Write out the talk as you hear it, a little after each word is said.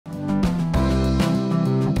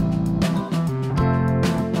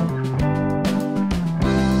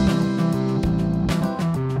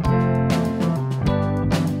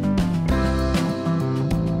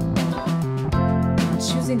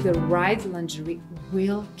right lingerie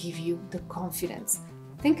will give you the confidence.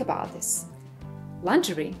 Think about this.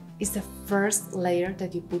 Lingerie is the first layer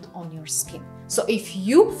that you put on your skin. So if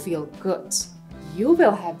you feel good, you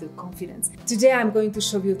will have the confidence. Today I'm going to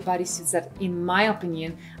show you bodysuits that, in my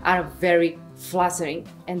opinion, are very flattering,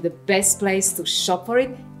 and the best place to shop for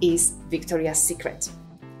it is Victoria's Secret.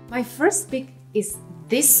 My first pick is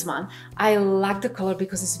this one. I like the color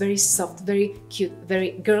because it's very soft, very cute,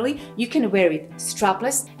 very girly. You can wear it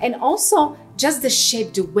strapless, and also just the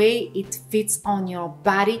shape, the way it fits on your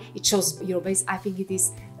body, it shows your waist. I think it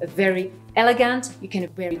is very elegant. You can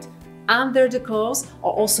wear it under the clothes,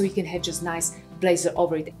 or also you can have just nice blazer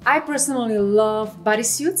over it. I personally love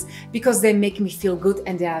bodysuits because they make me feel good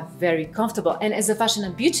and they are very comfortable. And as a fashion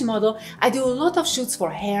and beauty model, I do a lot of shoots for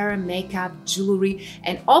hair, makeup, jewelry,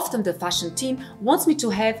 and often the fashion team wants me to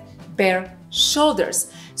have bare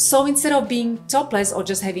shoulders. So instead of being topless or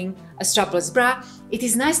just having a strapless bra, it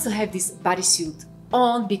is nice to have this bodysuit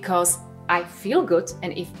on because I feel good,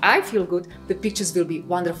 and if I feel good, the pictures will be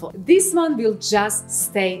wonderful. This one will just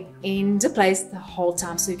stay in the place the whole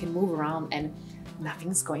time, so you can move around and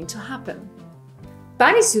nothing's going to happen.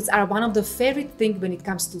 Bodysuits are one of the favorite things when it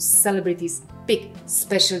comes to celebrities pick,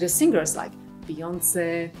 especially the singers like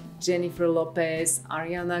Beyonce, Jennifer Lopez,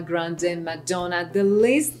 Ariana Grande, Madonna. The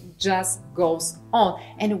list just goes on.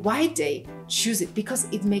 And why they choose it? Because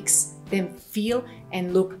it makes them feel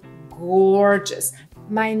and look gorgeous.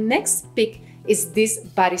 My next pick is this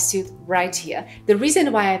bodysuit right here. The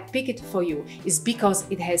reason why I pick it for you is because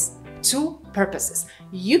it has two purposes.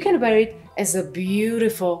 You can wear it as a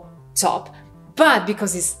beautiful top, but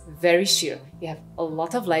because it's very sheer, you have a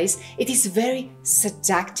lot of lace, it is very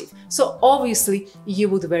seductive. So obviously you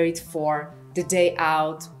would wear it for the day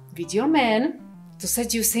out with your man to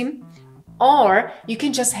seduce him, or you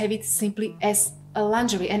can just have it simply as a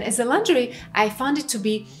lingerie. And as a lingerie, I found it to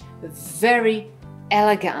be very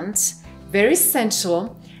elegant, very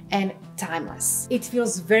sensual, and timeless. It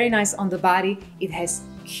feels very nice on the body. It has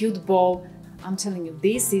cute bow. I'm telling you,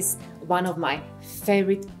 this is one of my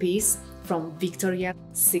favorite pieces from Victoria's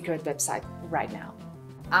Secret website right now.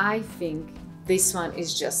 I think this one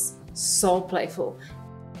is just so playful.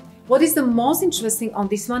 What is the most interesting on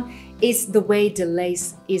this one is the way the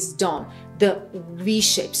lace is done, the V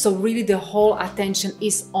shape. So really the whole attention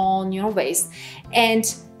is on your waist, and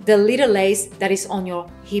the little lace that is on your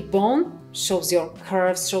hip bone shows your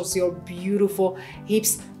curves, shows your beautiful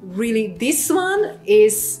hips. Really, this one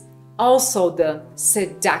is also the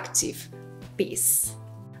seductive piece.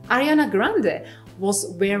 Ariana Grande was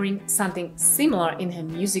wearing something similar in her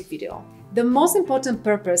music video. The most important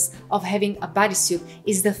purpose of having a bodysuit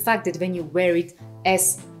is the fact that when you wear it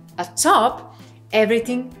as a top,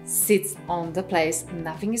 everything sits on the place,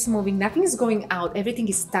 nothing is moving, nothing is going out, everything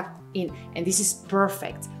is tucked in, and this is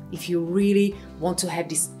perfect if you really want to have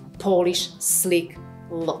this polished, sleek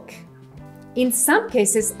look. In some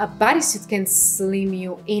cases, a bodysuit can slim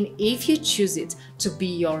you in if you choose it to be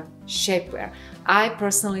your shapewear. I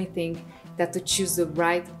personally think that to choose the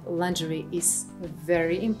right lingerie is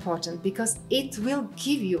very important because it will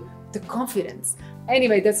give you the confidence.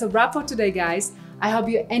 Anyway, that's a wrap for today, guys. I hope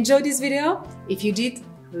you enjoyed this video. If you did,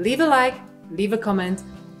 leave a like, leave a comment,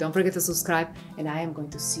 don't forget to subscribe, and I am going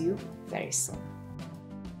to see you very soon.